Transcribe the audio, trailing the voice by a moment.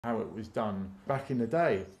how it was done back in the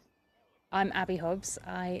day. I'm Abby Hobbs.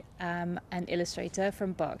 I am an illustrator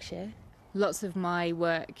from Berkshire. Lots of my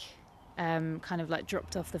work kind of like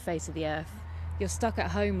dropped off the face of the earth. You're stuck at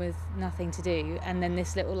home with nothing to do, and then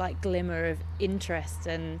this little like glimmer of interest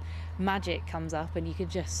and magic comes up, and you could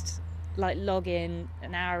just like log in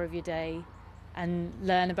an hour of your day and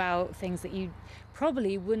learn about things that you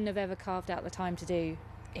probably wouldn't have ever carved out the time to do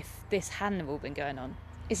if this hadn't have all been going on.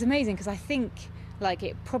 It's amazing because I think like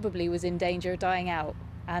it probably was in danger of dying out,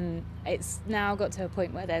 and it's now got to a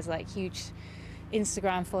point where there's like huge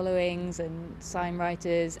Instagram followings and sign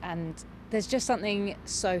writers, and there's just something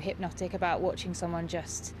so hypnotic about watching someone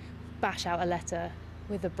just bash out a letter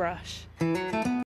with a brush.